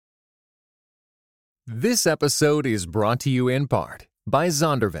This episode is brought to you in part by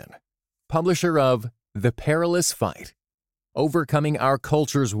Zondervan, publisher of The Perilous Fight, Overcoming Our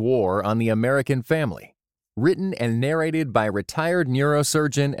Culture's War on the American Family, written and narrated by retired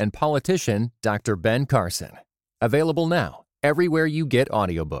neurosurgeon and politician Dr. Ben Carson. Available now everywhere you get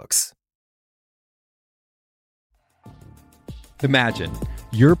audiobooks. Imagine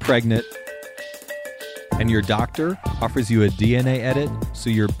you're pregnant and your doctor offers you a DNA edit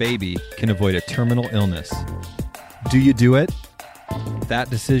so your baby can avoid a terminal illness. Do you do it? That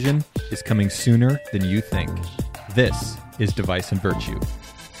decision is coming sooner than you think. This is Device and Virtue.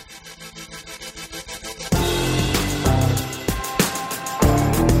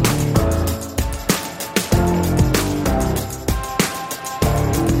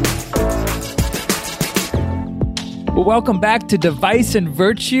 Well, welcome back to Device and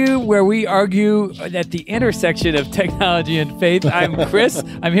Virtue, where we argue at the intersection of technology and faith. I'm Chris.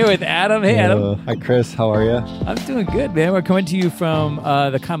 I'm here with Adam. Hey, Adam. Hi, Chris. How are you? I'm doing good, man. We're coming to you from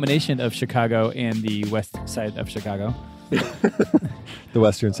the combination of Chicago and the west side of Chicago. The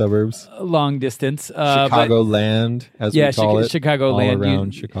western suburbs. Long distance. Chicagoland, as we call it. Chicagoland. All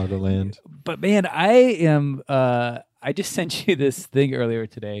around Chicagoland. But, man, I just sent you this thing earlier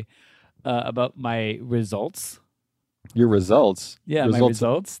today about my results. Your results? Yeah, my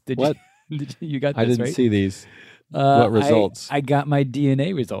results. What? You got this, I didn't right? see these. What results? I got my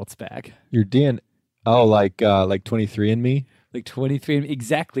DNA results back. Your DNA? Oh, like 23andMe? Like 23,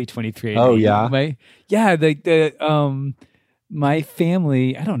 exactly 23. Oh, yeah? My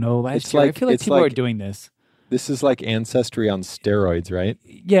family, I don't know, last year, I feel like people are doing this. This is like Ancestry on steroids, right?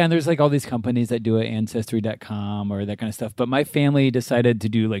 Yeah, and there's like all these companies that do it, Ancestry.com or that kind of stuff. But my family decided to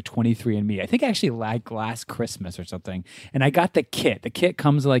do like 23andMe. I think actually like last Christmas or something. And I got the kit. The kit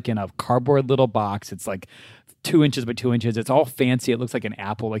comes like in a cardboard little box. It's like 2 inches by 2 inches. It's all fancy. It looks like an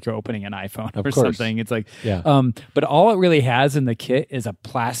Apple, like you're opening an iPhone or something. It's like, yeah. But all it really has in the kit is a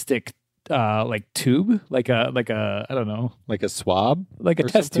plastic like tube, like a I don't know, like a swab, like a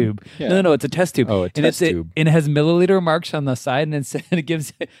test something? tube. Yeah. No, it's a test tube. Oh, tube. And it has milliliter marks on the side, and it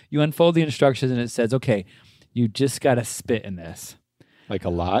gives you unfold the instructions, and it says, okay, you just got to spit in this. Like a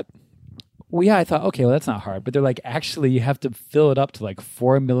lot. Well, yeah, I thought, okay, well, that's not hard, but they're like, actually, you have to fill it up to like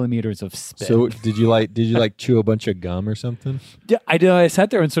 4 millimeters of spit. So did you chew a bunch of gum or something? Yeah, I did. I sat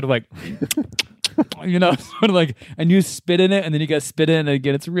there and sort of like. Sort of like, and you spit in it, and then you got spit in it, and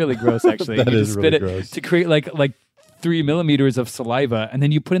again, it's really gross, actually. That you is just really spit gross. it to create like 3 millimeters of saliva, and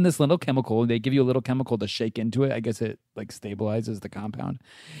then you put in this little chemical, and they give you a little chemical to shake into it. I guess it like stabilizes the compound,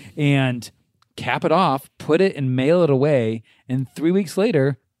 and cap it off, put it and mail it away, and 3 weeks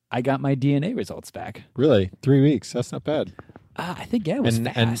later, I got my DNA results back. Really? 3 weeks? That's not bad. I think, yeah, it was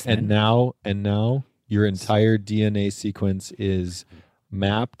fast. And now your entire DNA sequence is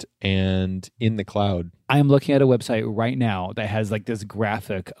mapped and in the cloud. I am looking at a website right now that has like this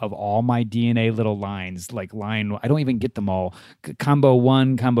graphic of all my DNA little lines, like line, I don't even get them all. Combo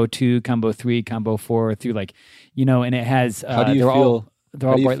 1, combo 2, combo 3, combo 4 through like, and it has, How do you feel? They're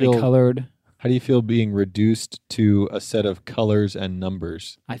all brightly colored. How do you feel being reduced to a set of colors and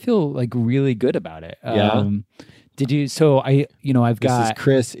numbers? I feel like really good about it. Yeah. I've got. This is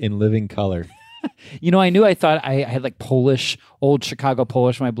Chris in living color. I thought I had like old Chicago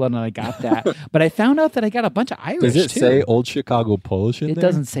Polish in my blood, and I got that. But I found out that I got a bunch of Irish, Does it too. say old Chicago Polish in there? It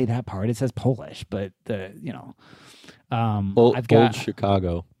doesn't say that part. It says Polish, but old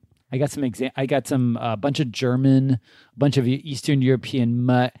Chicago. I got some I got some bunch of German, a bunch of Eastern European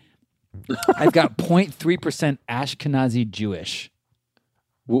mutt. I've got 0.3% Ashkenazi Jewish.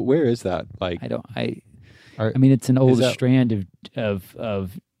 Where is that? Like it's an old strand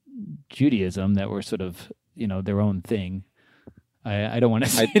of Judaism that were sort of, their own thing. I don't want to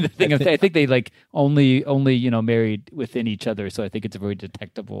say the thing. I think they like only married within each other. So I think it's a very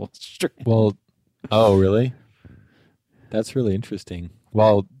detectable strand. Well, oh really? That's really interesting.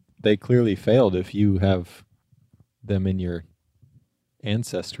 Well, they clearly failed if you have them in your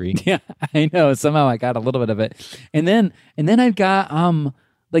ancestry. Yeah, I know. Somehow I got a little bit of it, and then I've got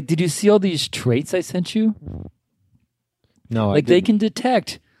did you see all these traits I sent you? No, they can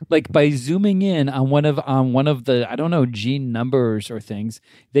detect. Like by zooming in on one of the, I don't know, gene numbers or things,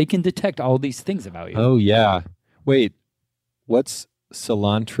 they can detect all these things about you. Oh yeah. Wait, what's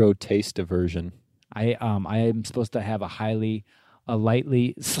cilantro taste aversion? I am supposed to have slightly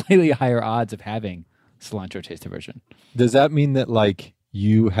higher odds of having cilantro taste aversion. Does that mean that like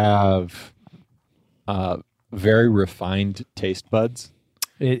you have very refined taste buds?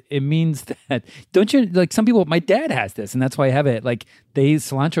 It means that, don't you, like some people, my dad has this, and that's why I have it. Like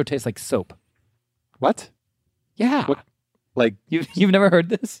cilantro tastes like soap. What? Yeah. What? Like you've never heard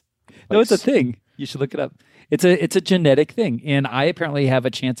this? No, it's a thing. You should look it up. It's a genetic thing, and I apparently have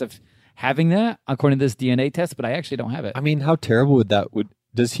a chance of having that according to this DNA test, but I actually don't have it. I mean, how terrible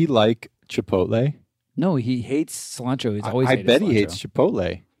does he like Chipotle? No, he hates cilantro. He's always I hated bet cilantro. he hates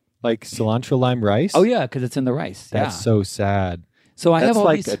Chipotle. Like cilantro lime rice? Oh yeah, because it's in the rice. That's so sad. So I That's have all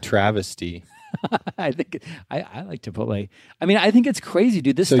like these. a travesty. I think I like Chipotle. I mean, I think it's crazy,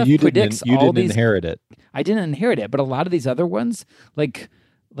 dude. This So stuff you predicts didn't all these. inherit it. I didn't inherit it, but a lot of these other ones, like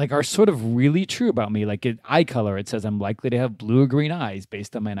are sort of really true about me. Like eye color, it says I'm likely to have blue or green eyes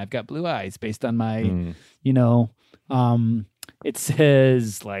based on and I've got blue eyes based on my, it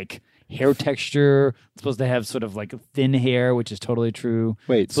says like hair texture. It's supposed to have sort of like thin hair, which is totally true.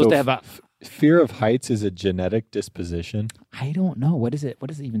 Wait, it's supposed to have fear of heights is a genetic disposition? I don't know. What is it? What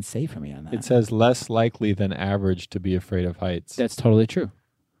does it even say for me on that? It says less likely than average to be afraid of heights. That's totally true.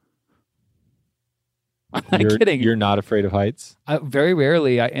 I'm not kidding. You're not afraid of heights? Very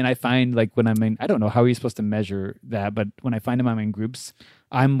rarely. I find like when I'm in, I don't know how you're supposed to measure that, but when I find I'm in groups,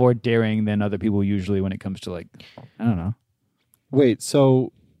 I'm more daring than other people usually when it comes to like, I don't know. Wait,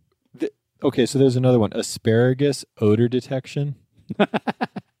 so, okay, so there's another one. Asparagus odor detection.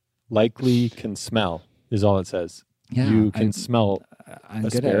 Likely can smell is all it says. Yeah, you can smell I'm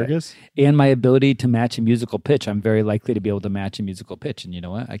asparagus. Good at it. And my ability to match a musical pitch. I'm very likely to be able to match a musical pitch. And you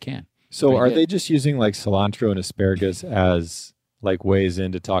know what? I can. So are they just using like cilantro and asparagus as like ways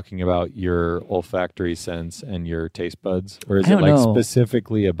into talking about your olfactory sense and your taste buds? Or is it like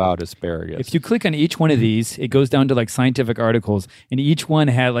specifically about asparagus? If you click on each one of these, it goes down to like scientific articles, and each one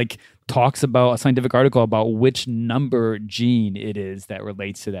had like talks about a scientific article about which number gene it is that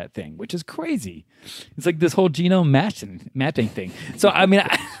relates to that thing, which is crazy. It's like this whole genome mapping thing. So, I mean,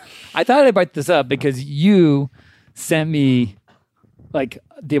 I thought I'd brought this up because you sent me like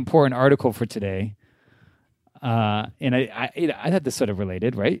the important article for today. And I thought this sort of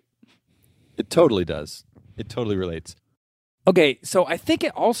related, right? It totally does. It totally relates. Okay, so I think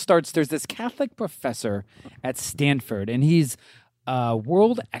it all starts, there's this Catholic professor at Stanford, and he's a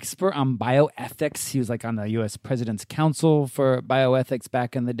world expert on bioethics. He was like on the U.S. President's Council for Bioethics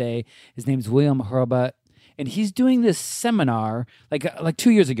back in the day. His name's William Hurlbut. And he's doing this seminar like 2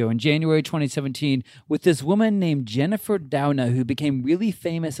 years ago in January 2017 with this woman named Jennifer Doudna, who became really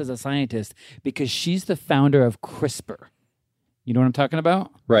famous as a scientist because she's the founder of CRISPR. You know what I'm talking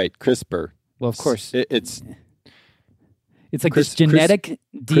about? Right, CRISPR. Well, of course. It's like this genetic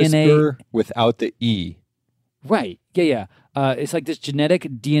DNA. CRISPR without the E. Right. Yeah. It's like this genetic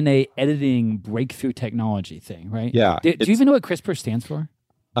DNA editing breakthrough technology thing, right? Yeah. Do you even know what CRISPR stands for?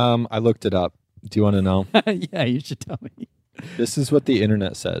 I looked it up. Do you want to know? Yeah, you should tell me. This is what the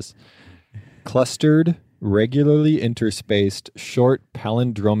internet says. Clustered, regularly interspaced, short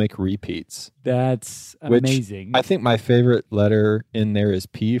palindromic repeats. That's amazing. I think my favorite letter in there is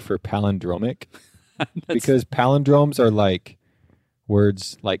P for palindromic. Because palindromes are like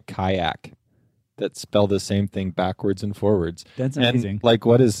words like kayak that spell the same thing backwards and forwards. That's amazing. And like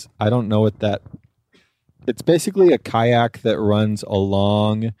I don't know what that... It's basically a kayak that runs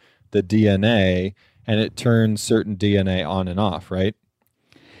along the DNA, and it turns certain DNA on and off, right?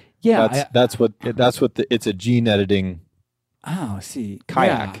 Yeah, it's a gene editing. Oh, see,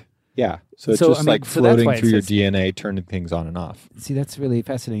 kayak. Yeah. So it's like floating through your DNA, turning things on and off. See, that's really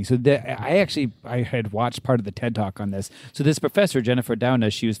fascinating. So I had watched part of the TED Talk on this. So this professor, Jennifer Doudna,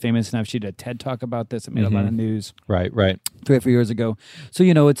 she was famous enough. She did a TED Talk about this. It made a lot of news. Right. 3 or 4 years ago. So,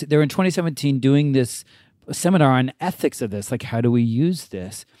 they're in 2017 doing this seminar on ethics of this. Like, how do we use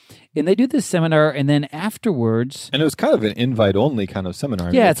this? And they do this seminar, and then afterwards... And it was kind of an invite-only kind of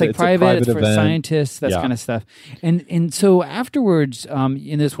seminar. Yeah, it's like private. It's for event. Scientists, that kind of stuff. And so afterwards,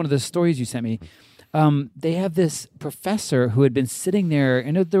 in this one of the stories you sent me, they have this professor who had been sitting there,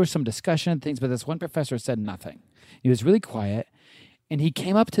 and there was some discussion and things, but this one professor said nothing. He was really quiet, and he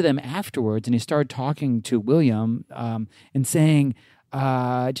came up to them afterwards, and he started talking to William and saying...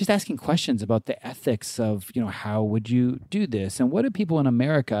 just asking questions about the ethics of, how would you do this? And what do people in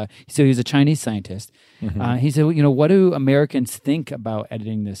America, so he's a Chinese scientist. He said, what do Americans think about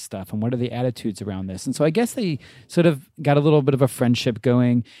editing this stuff? And what are the attitudes around this? And so I guess they sort of got a little bit of a friendship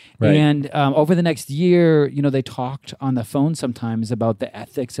going. Right. And over the next year, they talked on the phone sometimes about the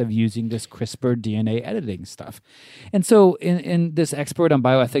ethics of using this CRISPR DNA editing stuff. And so in this expert on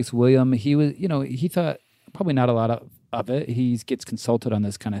bioethics, William, he was, he thought probably not a lot of it. He gets consulted on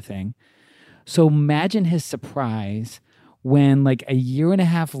this kind of thing. So imagine his surprise when like a year and a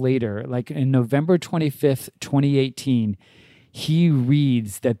half later, like in November 25th, 2018, he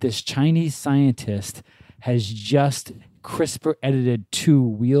reads that this Chinese scientist has just CRISPR edited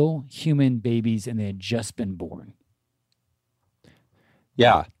 2 real human babies and they had just been born.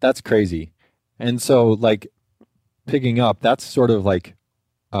 Yeah, that's crazy. And so like picking up, that's sort of like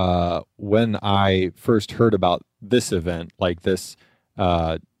when I first heard about this event, like this,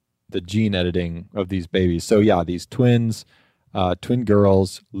 the gene editing of these babies. So yeah, these twins, twin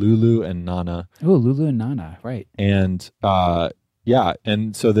girls, Lulu and Nana. Oh, Lulu and Nana, right. And yeah,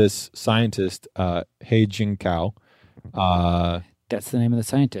 and so this scientist, He Jinkao, that's the name of the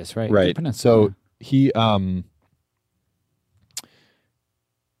scientist, right? right. So he,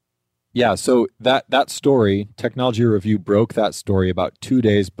 yeah, so that story, Technology Review broke that story about 2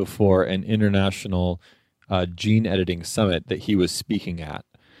 days before an international gene editing summit that he was speaking at.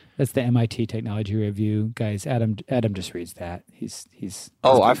 That's the MIT Technology Review, guys. Adam just reads that. He's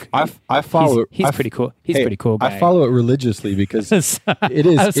I follow. He's pretty cool. He's pretty cool guy. I follow it religiously because it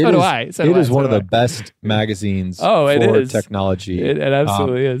is. So do I. It is one of the best magazines for technology. It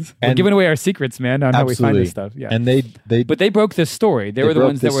absolutely is. We're giving away our secrets, man, on how we find this stuff. Yeah. And but they broke this story. They were the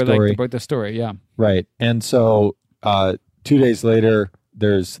ones that were like they broke the story. Yeah. Right. And so 2 days later,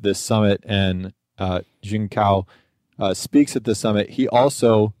 there's this summit, and Jinkao speaks at the summit. He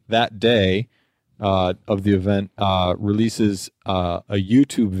also that day of the event releases a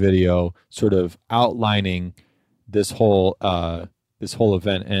YouTube video, sort of outlining this whole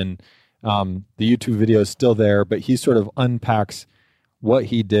event. And the YouTube video is still there, but he sort of unpacks what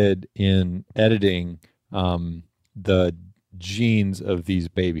he did in editing the genes of these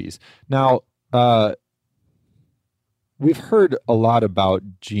babies. Now, we've heard a lot about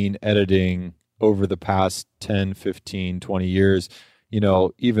gene editing over the past 10, 15, 20 years,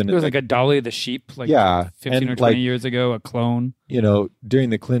 even... There was like a Dolly the sheep, 15 or 20 years ago, a clone. During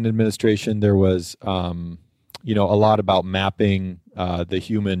the Clinton administration, there was, a lot about mapping the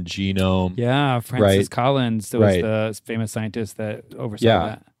human genome. Yeah, Francis Collins, that was the famous scientist that oversaw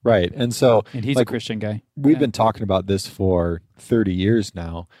that. Right. And so... And he's a Christian guy. We've been talking about this for 30 years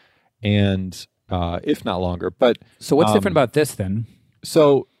now, and if not longer. But so what's different about this then?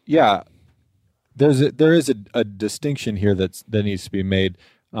 So, yeah... There is a distinction here that needs to be made.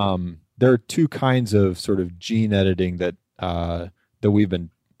 There are two kinds of sort of gene editing that we've been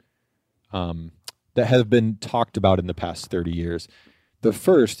that have been talked about in the past 30 years. The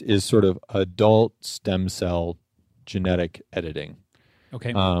first is sort of adult stem cell genetic editing.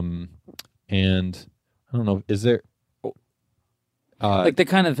 Okay. And I don't know, is there like the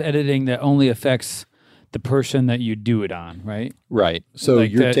kind of editing that only affects the person that you do it on, right? Right. So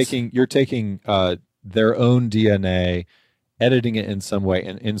like you're taking their own DNA, editing it in some way,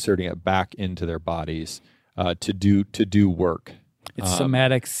 and inserting it back into their bodies to do work. It's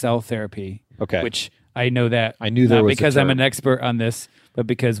somatic cell therapy. Okay. Which I know that. I knew there not was because a term. I'm an expert on this, but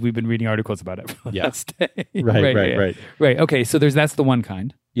because we've been reading articles about it for the last day. Right. Okay. So that's the one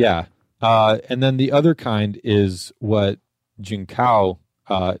kind. Yeah. And then the other kind is what Jinkao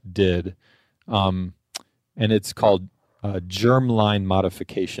did. And it's called germline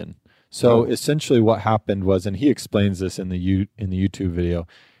modification. So essentially what happened was, and he explains this in the YouTube video,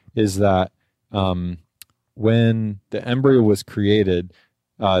 is that when the embryo was created,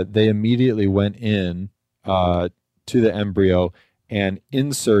 they immediately went in to the embryo and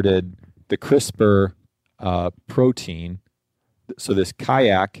inserted the CRISPR protein. So this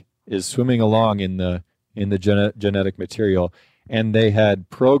kayak is swimming along in the genetic material, and they had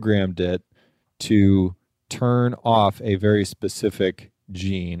programmed it to turn off a very specific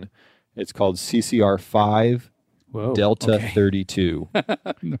gene. It's called CCR5 delta 32.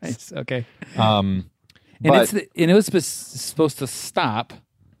 Nice. Okay. And it was supposed to stop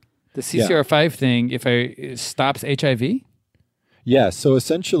the CCR5 thing if it stops HIV. Yeah. So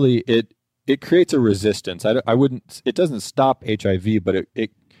essentially, it creates a resistance. I wouldn't. It doesn't stop HIV, but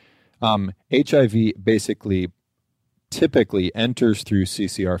HIV basically typically enters through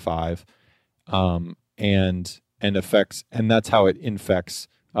CCR5. And affects, and that's how it infects,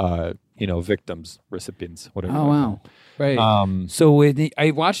 victims, recipients, whatever. Oh wow, right. So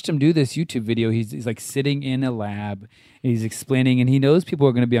I watched him do this YouTube video. He's like sitting in a lab, and he's explaining, and he knows people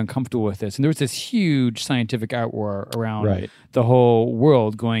are going to be uncomfortable with this. And there was this huge scientific outroar around the whole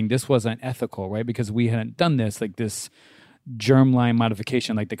world, going, "This wasn't ethical, right?" Because we hadn't done this, like this germline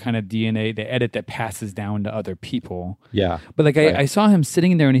modification, like the kind of DNA, the edit that passes down to other people. Yeah. But like I saw him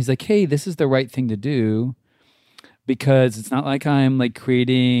sitting there and he's like, hey, this is the right thing to do because it's not like I'm like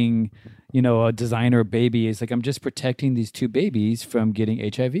creating, a designer baby. It's like I'm just protecting these two babies from getting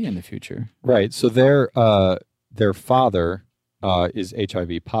HIV in the future. Right. So their father is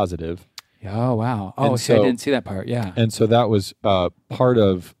HIV positive. Oh, wow. Oh, so I didn't see that part. Yeah. And so that was part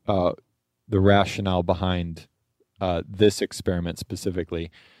of the rationale behind this experiment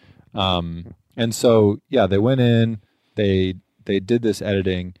specifically. And so, they went in, they did this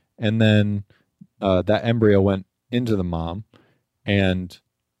editing, and then that embryo went into the mom, and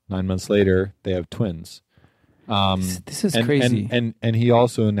 9 months later they have twins. This is crazy. And he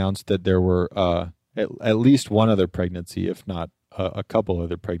also announced that there were at least one other pregnancy, if not a couple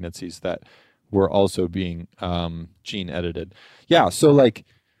other pregnancies that were also being gene edited. Yeah. So like,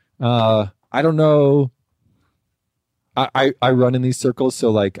 I don't know. I run in these circles.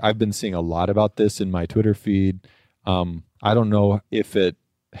 So like, I've been seeing a lot about this in my Twitter feed. I don't know if it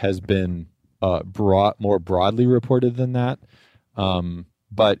has been more broadly reported than that.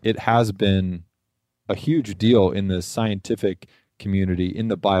 But it has been a huge deal in the scientific community, in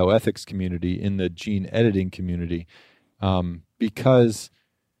the bioethics community, in the gene editing community, because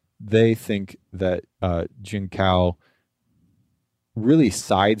they think that Jianqao really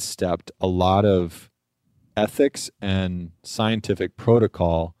sidestepped a lot of ethics and scientific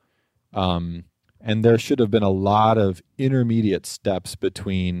protocol, and there should have been a lot of intermediate steps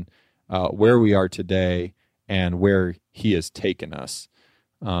between where we are today and where he has taken us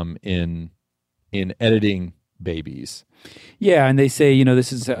in editing babies. Yeah, and they say,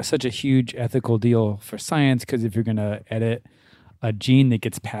 this is such a huge ethical deal for science, because if you're going to edit a gene that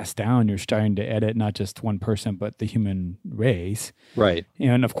gets passed down, you're starting to edit not just one person, but the human race. Right.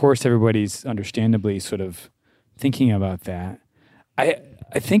 And of course, everybody's understandably sort of thinking about that. I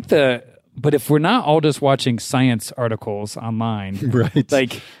think but if we're not all just watching science articles online, right?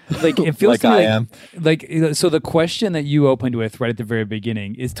 Like it feels like I am. So the question that you opened with right at the very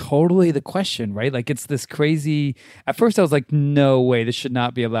beginning is totally the question, right? Like it's this crazy. At first, I was like, no way, this should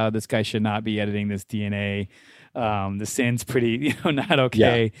not be allowed. This guy should not be editing this DNA. The sand's pretty, not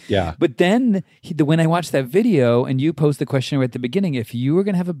okay. Yeah. But then when I watched that video and you posed the question right at the beginning, if you were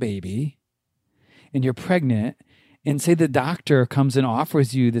going to have a baby and you're pregnant, and say the doctor comes and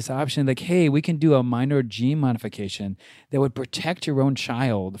offers you this option, like, hey, we can do a minor gene modification that would protect your own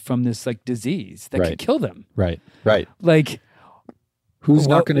child from this like disease that could kill them. Right. Like, who's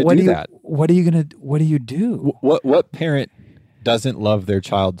not going to do that? What do you do? What parent doesn't love their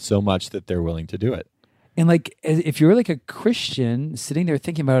child so much that they're willing to do it? And like, if you're like a Christian sitting there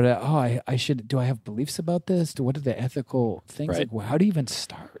thinking about it, do I have beliefs about this? What are the ethical things? Right. Like, how do you even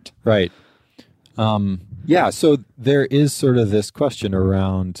start? Right. Yeah, so there is sort of this question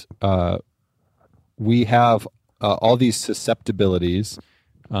around we have all these susceptibilities.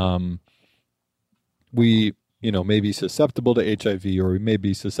 We, may be susceptible to HIV, or we may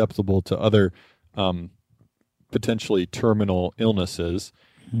be susceptible to other potentially terminal illnesses.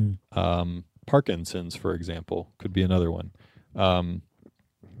 Parkinson's, for example, could be another one.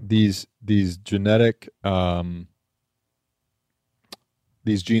 These genetic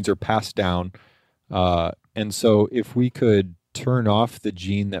these genes are passed down. And so if we could turn off the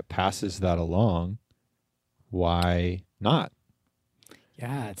gene that passes that along, why not?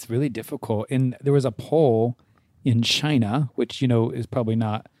 Yeah, it's really difficult. And there was a poll in China, which, is probably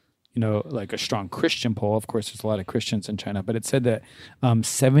not, like a strong Christian poll. Of course, there's a lot of Christians in China, but it said that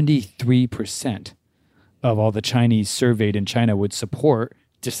 73% of all the Chinese surveyed in China would support,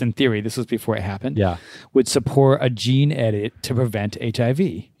 just in theory, this was before it happened, would support a gene edit to prevent HIV.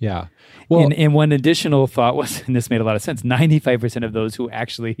 Yeah. Well, and one additional thought was, and this made a lot of sense, 95% of those who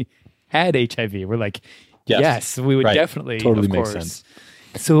actually had HIV were like, yes we would definitely, totally of makes course. sense.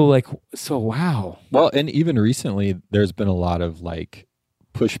 So wow. Well, and even recently, there's been a lot of like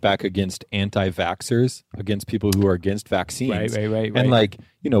pushback against anti-vaxxers, against people who are against vaccines. Right. And like,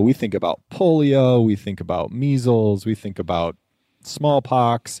 we think about polio, we think about measles, we think about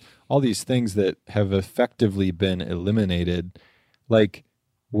smallpox, all these things that have effectively been eliminated. Like,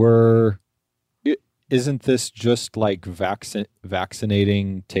 isn't this just like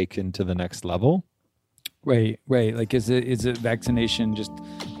vaccinating taken to the next level? Right. Like, is it vaccination just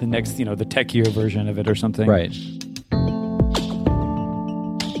the next, the techier version of it or something? Right.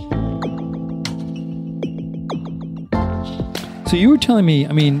 So you were telling me,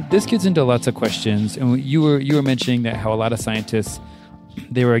 this gets into lots of questions, and you were mentioning that how a lot of scientists,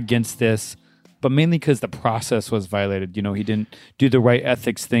 they were against this, but mainly because the process was violated. He didn't do the right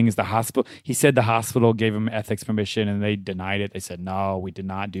ethics things. He said the hospital gave him ethics permission, and they denied it. They said, no, we did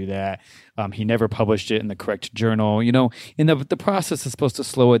not do that. He never published it in the correct journal. And the process is supposed to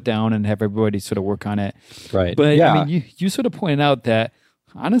slow it down and have everybody sort of work on it. Right. But you sort of pointed out that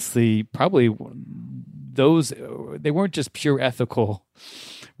honestly, probably they weren't just pure ethical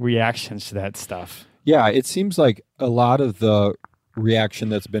reactions to that stuff. Yeah, it seems like a lot of the reaction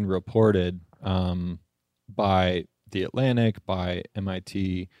that's been reported by The Atlantic, by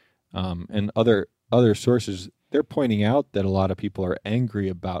MIT, and other sources, they're pointing out that a lot of people are angry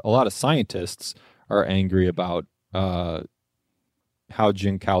about, a lot of scientists are angry about how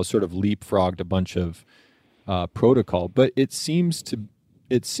Jinkao sort of leapfrogged a bunch of protocol, but it seems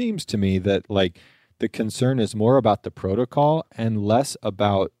to me that like the concern is more about the protocol and less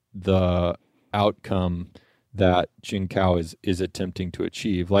about the outcome that Jinkao is attempting to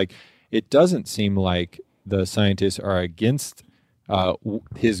achieve. Like, it doesn't seem like the scientists are against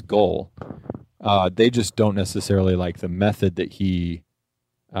his goal. They just don't necessarily like the method that he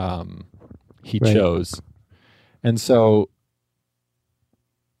chose. And so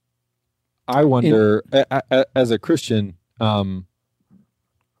I wonder, as a Christian,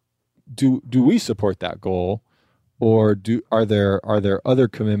 do we support that goal, or are there other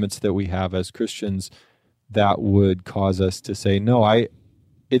commitments that we have as Christians that would cause us to say, no,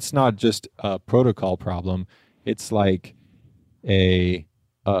 it's not just a protocol problem, it's like a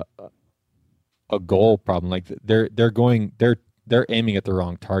goal problem. Like they're aiming at the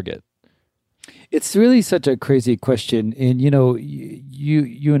wrong target. It's really such a crazy question. And,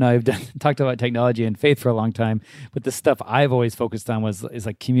 you and I have talked about technology and faith for a long time, but the stuff I've always focused on is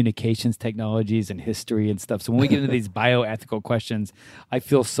like communications technologies and history and stuff. So when we get into these bioethical questions, I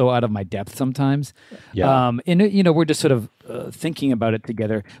feel so out of my depth sometimes. Yeah. And, we're just sort of thinking about it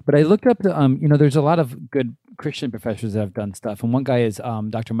together. But I looked up, there's a lot of good Christian professors that have done stuff. And one guy is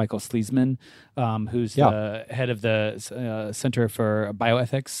Dr. Michael Sleesman, who's the head of the Center for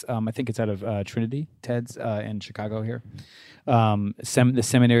Bioethics. I think it's out of Trinity, TEDS in Chicago here, the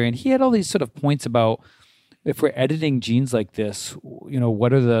seminary. And he had all these sort of points about if we're editing genes like this,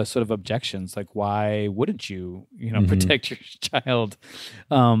 what are the sort of objections? Like, why wouldn't you, protect your child?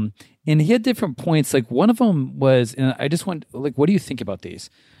 And he had different points. Like one of them was, and I just want, like, what do you think about these?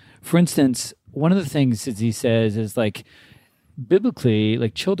 For instance, one of the things that he says is like, biblically,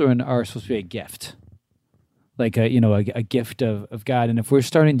 like children are supposed to be a gift, like a gift of God. And if we're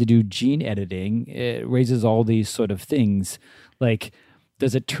starting to do gene editing, it raises all these sort of things. Like,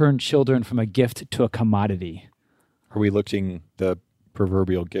 does it turn children from a gift to a commodity? Are we looking the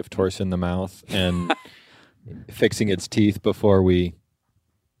proverbial gift horse in the mouth and fixing its teeth before we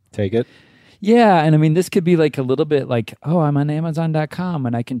take it? Yeah, and I mean, this could be like a little bit like, oh, I'm on Amazon.com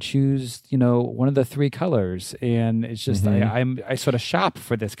and I can choose, one of the 3 colors, and it's just I sort of shop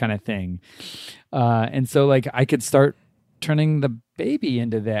for this kind of thing, and so like I could start turning the baby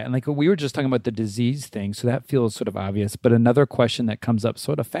into that, and like we were just talking about the disease thing, so that feels sort of obvious. But another question that comes up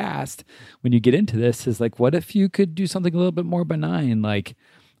sort of fast when you get into this is like, what if you could do something a little bit more benign, like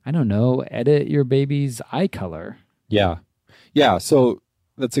I don't know, edit your baby's eye color? Yeah. So.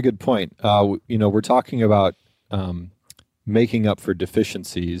 That's a good point. We're talking about making up for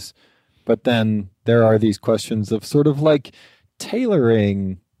deficiencies, but then there are these questions of sort of like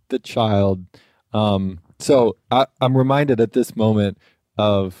tailoring the child. So I'm reminded at this moment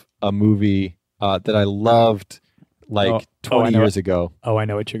of a movie that I loved 20 years ago. Oh, I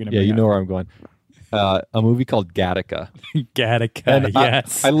know what you're going to Yeah, you know where I'm going. A movie called Gattaca. Gattaca, and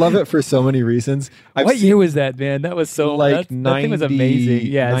yes. I love it for so many reasons. What year was that, man? That was so like that thing was amazing.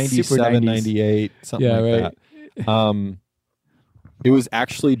 Yeah, 97, super 90s. 98, something like that. It was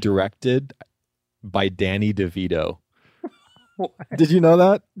actually directed by Danny DeVito. What? Did you know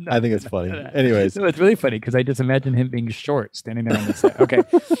that? No, I think it's funny. Anyways. No, it's really funny because I just imagine him being short, standing there on the set. Okay.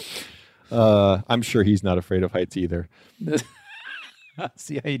 I'm sure he's not afraid of heights either.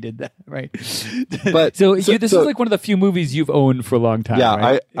 See how you did that, right? But this is like one of the few movies you've owned for a long time. Yeah,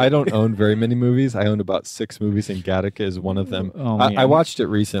 right? I don't own very many movies. I own about 6 movies, and Gattaca is one of them. Oh, I watched it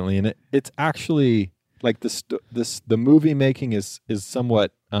recently, and it's actually like the movie making is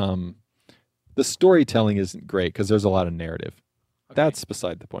somewhat the storytelling isn't great because there's a lot of narrative. Okay. That's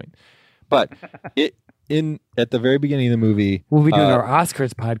beside the point. But at the very beginning of the movie, we'll be doing our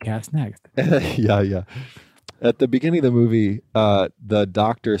Oscars podcast next. Yeah. At the beginning of the movie, the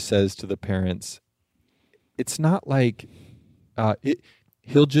doctor says to the parents, it's not like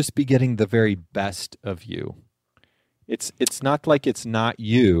he'll just be getting the very best of you. It's not like it's not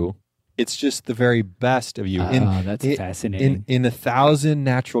you. It's just the very best of you. That's fascinating. In 1,000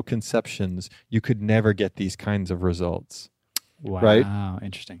 natural conceptions, you could never get these kinds of results. Wow, right?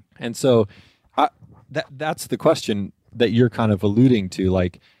 Interesting. And so that's the question that you're kind of alluding to.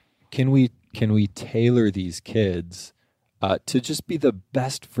 Like, can we tailor these kids to just be the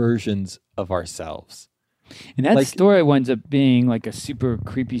best versions of ourselves? And that story winds up being like a super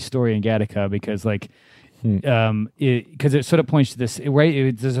creepy story in Gattaca because because it sort of points to this,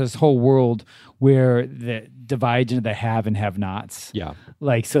 right? There's this whole world where the divides into the have and have nots. Yeah.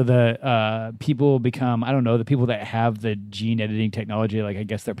 Like, so the people become, I don't know, the people that have the gene editing technology, like I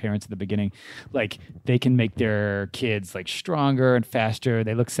guess their parents at the beginning, like they can make their kids like stronger and faster.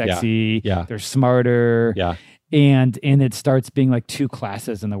 They look sexy. Yeah. They're smarter. Yeah. And it starts being like two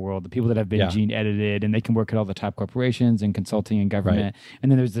classes in the world: the people that have been Yeah. gene edited and they can work at all the top corporations and consulting and government, Right.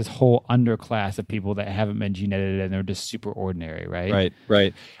 and then there's this whole underclass of people that haven't been gene edited and they're just super ordinary, right?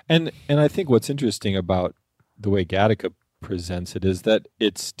 Right. And I think what's interesting about the way Gattaca presents it is that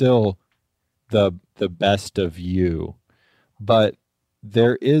it's still the best of you, but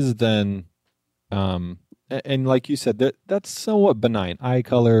there is then, and like you said, that's somewhat benign. Eye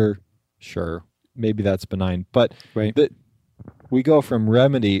color, sure, maybe that's benign, but Right. we go from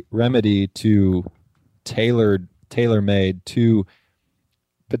remedy to tailor-made to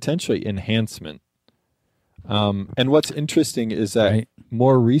potentially enhancement. And what's interesting is that Right.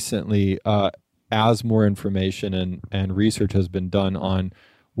 more recently, as more information and research has been done on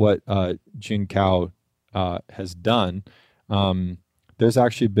what Jin Cao has done, there's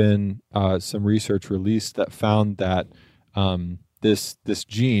actually been some research released that found that this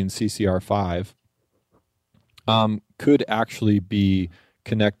gene CCR5 could actually be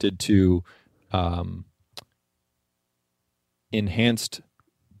connected to enhanced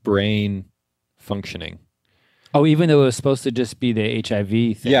brain functioning. Oh, even though it was supposed to just be the HIV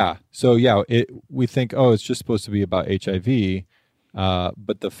thing. Yeah. So we think, oh, it's just supposed to be about HIV,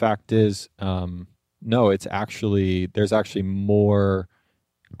 but the fact is, no, there's actually more.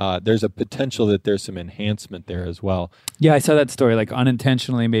 There's a potential that there's some enhancement there as well. Yeah, I saw that story, like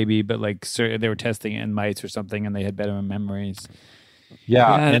unintentionally maybe, but like they were testing it in mice or something, and they had better memories.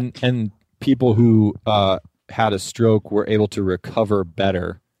 Yeah, Yeah. and people who had a stroke were able to recover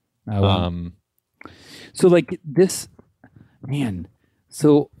better. Oh, wow. So like this, man.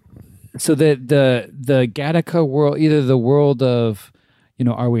 So the Gattaca world, either the world of,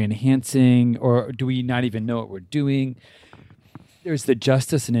 are we enhancing or do we not even know what we're doing? There's the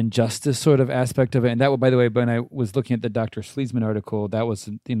justice and injustice sort of aspect of it. And that, by the way, when I was looking at the Dr. Sleesman article, that was,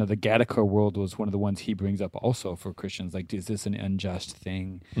 the Gattaca world was one of the ones he brings up also for Christians. Like, is this an unjust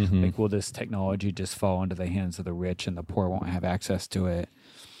thing? Mhm. Like, will this technology just fall into the hands of the rich and the poor won't have access to it?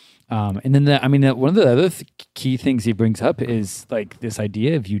 And then, one of the other key things he brings up is like this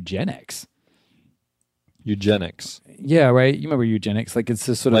idea of eugenics. Eugenics, Yeah, right. You remember eugenics? Like it's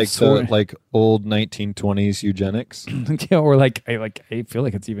this sort like of sort, like old 1920s eugenics, or I feel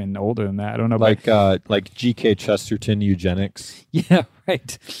like it's even older than that. I don't know. like G.K. Chesterton eugenics. Yeah,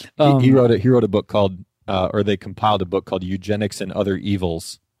 right. He wrote a book called, or they compiled a book called Eugenics and Other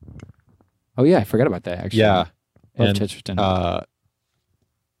Evils. Oh yeah, I forgot about that. Actually, Yeah, Love and Chesterton.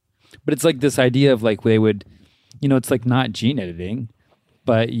 But it's like this idea of like they would, it's like not gene editing,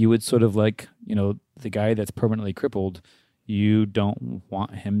 but you would sort of like, the guy that's permanently crippled, you don't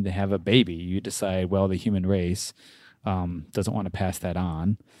want him to have a baby. You decide, well, the human race doesn't want to pass that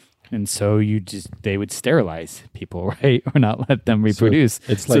on. And so they would sterilize people, right? Or not let them reproduce.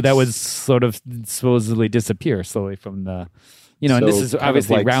 So that would sort of supposedly disappear slowly from the, and this is kind of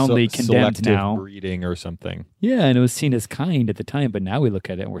obviously like roundly condemned selective now. breeding or something. Yeah, and it was seen as kind at the time, but now we look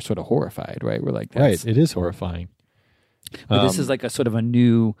at it and we're sort of horrified, right? We're like, Right, it is horrifying. but this is like a sort of a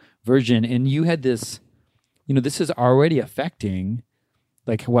new version. And you had this, this is already affecting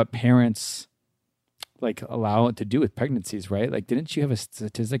like what parents like allow it to do with pregnancies, right? Like, didn't you have a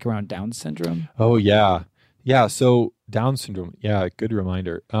statistic around Down syndrome? Oh yeah. So Down syndrome. Yeah, good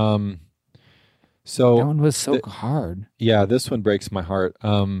reminder. So That one was so hard. yeah, this one breaks my heart.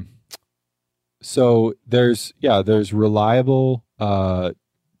 So there's reliable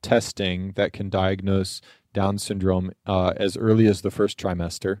testing that can diagnose Down syndrome as early as the first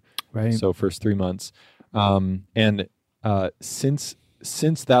trimester, Right. so first 3 months. And since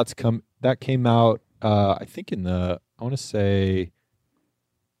that came out, I think I want to say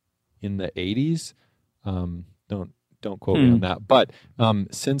in the 80s. Don't quote me on that. But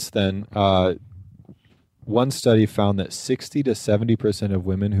since then, one study found that 60 to 70% of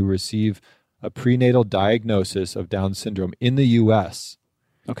women who receive a prenatal diagnosis of Down syndrome in the U.S.,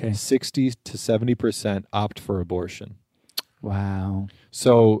 Okay. 60 to 70% opt for abortion. Wow.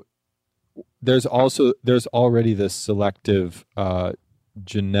 So there's already this selective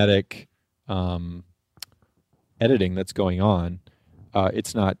genetic editing that's going on.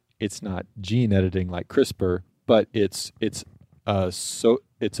 It's not gene editing like CRISPR, but it's a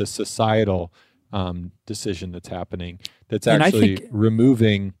societal decision that's happening that's And I actually think-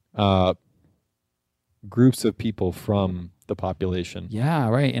 removing groups of people from the population. Yeah,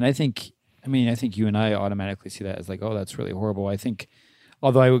 right. And I think you and I automatically see that as like, oh, that's really horrible. I think,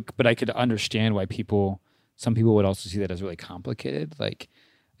 but I could understand why some people would also see that as really complicated. Like,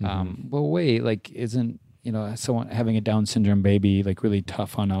 well, wait, like, isn't, someone having a Down syndrome baby like really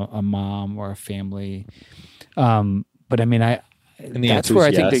tough on a mom or a family? But I mean, And the that's answer where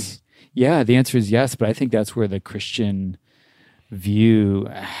is I think yes. Yeah, the answer is yes, but I think that's where the Christian view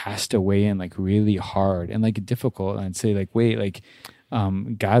has to weigh in like really hard and like difficult and say like, wait, like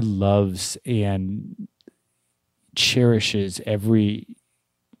God loves and cherishes every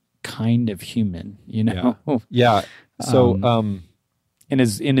kind of human, you know? Yeah. So, and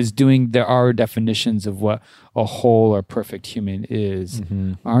is doing, there are definitions of what a whole or perfect human is,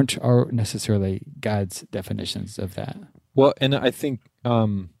 aren't necessarily God's definitions of that. Well, and I think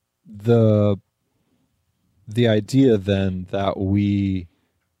the idea then that we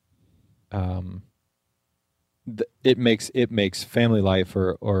it makes family life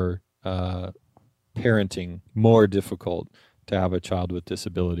or parenting more difficult to have a child with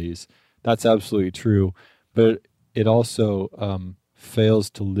disabilities. That's absolutely true, but it also fails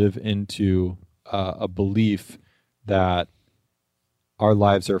to live into a belief that our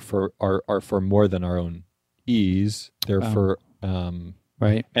lives are for more than our own ease. They're for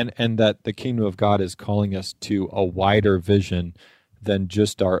right, and that the kingdom of God is calling us to a wider vision than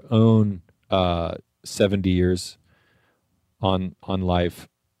just our own 70 years on life,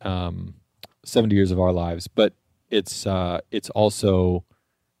 70 years of our lives, but it's also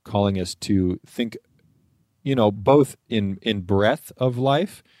calling us to think, both in breadth of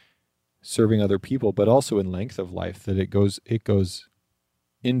life, serving other people, but also in length of life, that it goes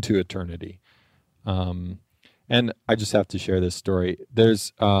into eternity. And I just have to share this story.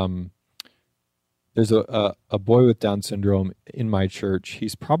 There's a boy with Down syndrome in my church.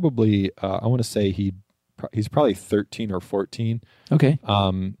 He's probably I want to say he's probably 13 or 14. Okay.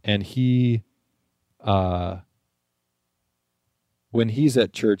 And he when he's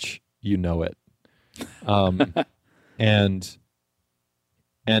at church, you know it. And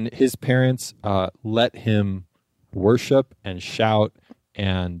his parents let him worship and shout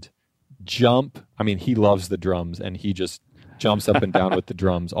and jump. I mean, he loves the drums, and he just jumps up and down with the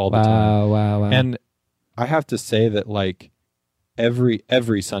drums all the time. Wow. And I have to say that, like, every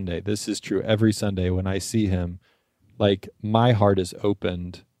Sunday, this is true, every Sunday when I see him, like, my heart is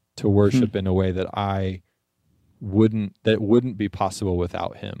opened to worship in a way that wouldn't be possible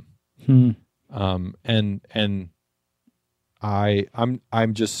without him. And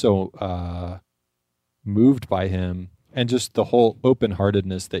I'm just so moved by him, and just the whole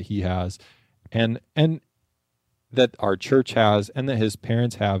open-heartedness that he has, and that our church has, and that his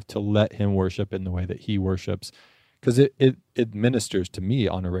parents have, to let him worship in the way that he worships, because it ministers to me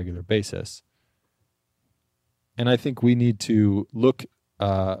on a regular basis. And I think we need to look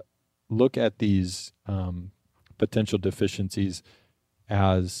at these potential deficiencies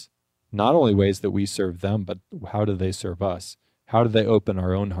as not only ways that we serve them, but how do they serve us? How do they open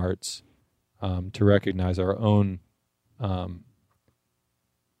our own hearts to recognize our own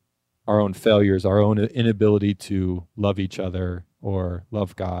failures, our own inability to love each other or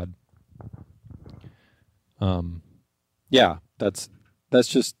love God? That's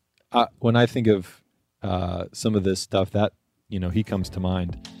just when I think of some of this stuff, that he comes to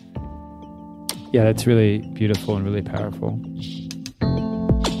mind. Yeah, that's really beautiful and really powerful.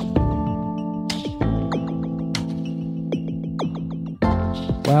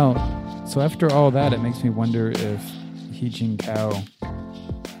 Wow. So after all that, it makes me wonder if He Jin Kao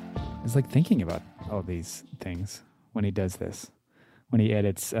is like thinking about all these things when he does this, when he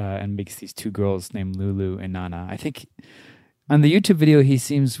edits and makes these two girls named Lulu and Nana. I think on the YouTube video, he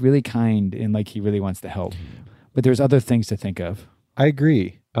seems really kind and like he really wants to help, but there's other things to think of. I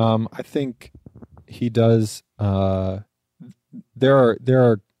agree. I think he does. There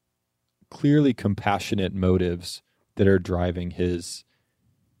are clearly compassionate motives that are driving his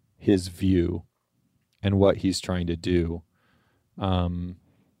view and what he's trying to do. I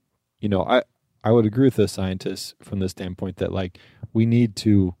would agree with the scientists from the standpoint that, like, we need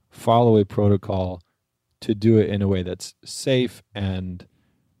to follow a protocol to do it in a way that's safe and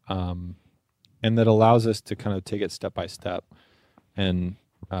that allows us to kind of take it step by step. And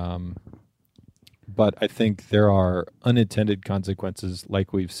but I think there are unintended consequences,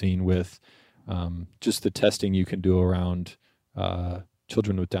 like we've seen with just the testing you can do around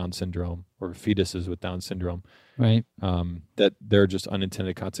children with Down syndrome or fetuses with Down syndrome. Right. That there are just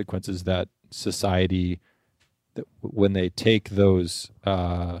unintended consequences that society, that when they take those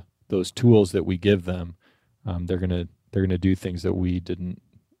tools that we give them, they're gonna do things that we didn't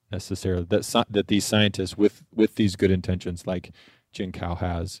necessarily, that these scientists with these good intentions, like Jin Kao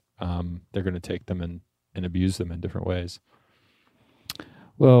has, they're going to take them and abuse them in different ways.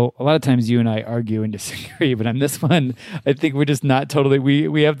 Well, a lot of times you and I argue and disagree, but on this one, I think we're just not totally,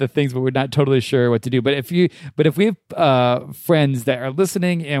 we have the things, but we're not totally sure what to do. But if we have friends that are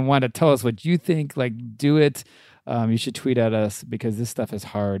listening and want to tell us what you think, like, do it. you should tweet at us because this stuff is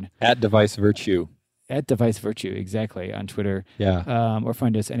hard. At Device Virtue. At Device Virtue, exactly, on Twitter. Yeah. Or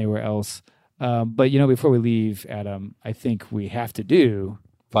find us anywhere else. But, before we leave, Adam, I think we have to do...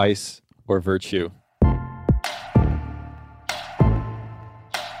 Vice or Virtue.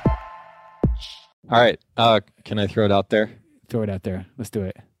 All right. Can I throw it out there? Throw it out there. Let's do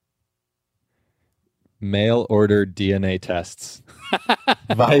it. Mail order DNA tests.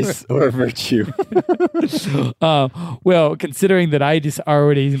 Vice or Virtue. Well, considering that I just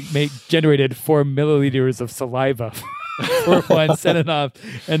already generated 4 milliliters of saliva for one, sent it off,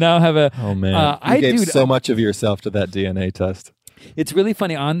 and now have a... Oh, man. You gave so much of yourself to that DNA test. It's really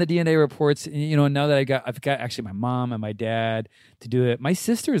funny on the DNA reports, now that I've got actually my mom and my dad to do it. My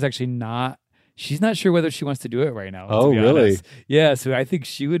sister is actually she's not sure whether she wants to do it right now. Oh, really? Honest. Yeah, so I think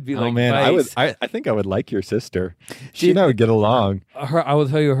she would be like, oh man, Vice. I think I would like your sister. She and I would get along. I will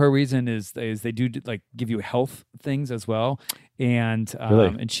tell you her reason is they do like give you health things as well. And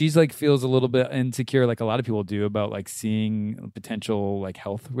Really? And she's like feels a little bit insecure, like a lot of people do, about like seeing potential like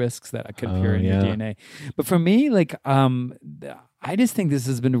health risks that could appear in your DNA. But for me, like I just think this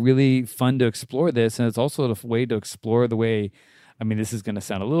has been really fun to explore this, and it's also a way to explore the way. I mean, this is going to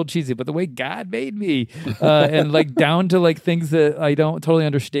sound a little cheesy, but the way God made me, and like down to like things that I don't totally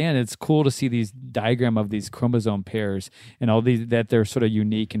understand. It's cool to see these diagram of these chromosome pairs and all these that they're sort of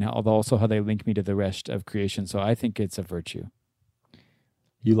unique, and also how they link me to the rest of creation. So I think it's a virtue.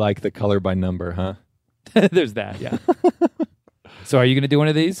 You like the color by number, huh? There's that, yeah. So are you going to do one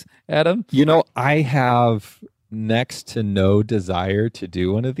of these, Adam? I have next to no desire to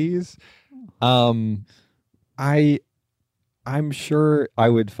do one of these. I'm sure I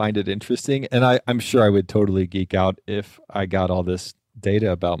would find it interesting, and I'm sure I would totally geek out if I got all this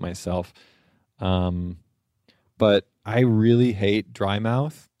data about myself. But I really hate dry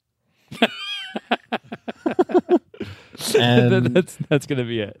mouth. And that's gonna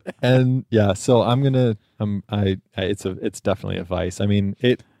be it. And yeah, so it's definitely a vice. I mean,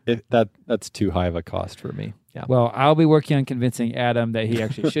 that's too high of a cost for me. Yeah. Well, I'll be working on convincing Adam that he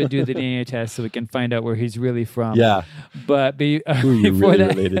actually should do the DNA test so we can find out where he's really from. Yeah. But who you really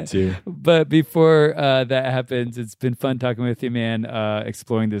related to. But before that happens, it's been fun talking with you, man,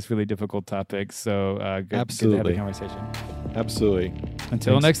 exploring this really difficult topic. So good to have a conversation. Absolutely.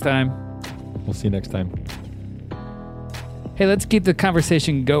 Until next time. We'll see you next time. Hey, let's keep the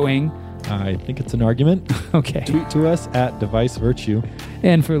conversation going. I think it's an argument. Okay. Tweet to us at Device Virtue.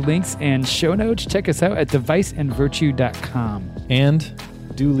 And for links and show notes, check us out at deviceandvirtue.com. And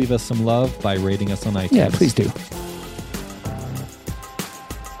do leave us some love by rating us on iTunes. Yeah, please do.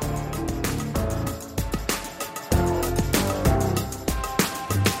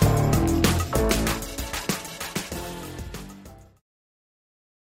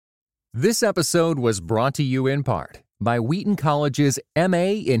 This episode was brought to you in part by Wheaton College's MA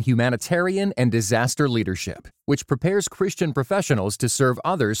in Humanitarian and Disaster Leadership, which prepares Christian professionals to serve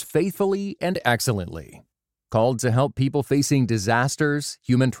others faithfully and excellently. Called to help people facing disasters,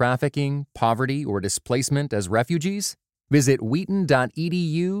 human trafficking, poverty, or displacement as refugees? Visit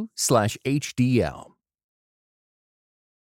wheaton.edu/HDL.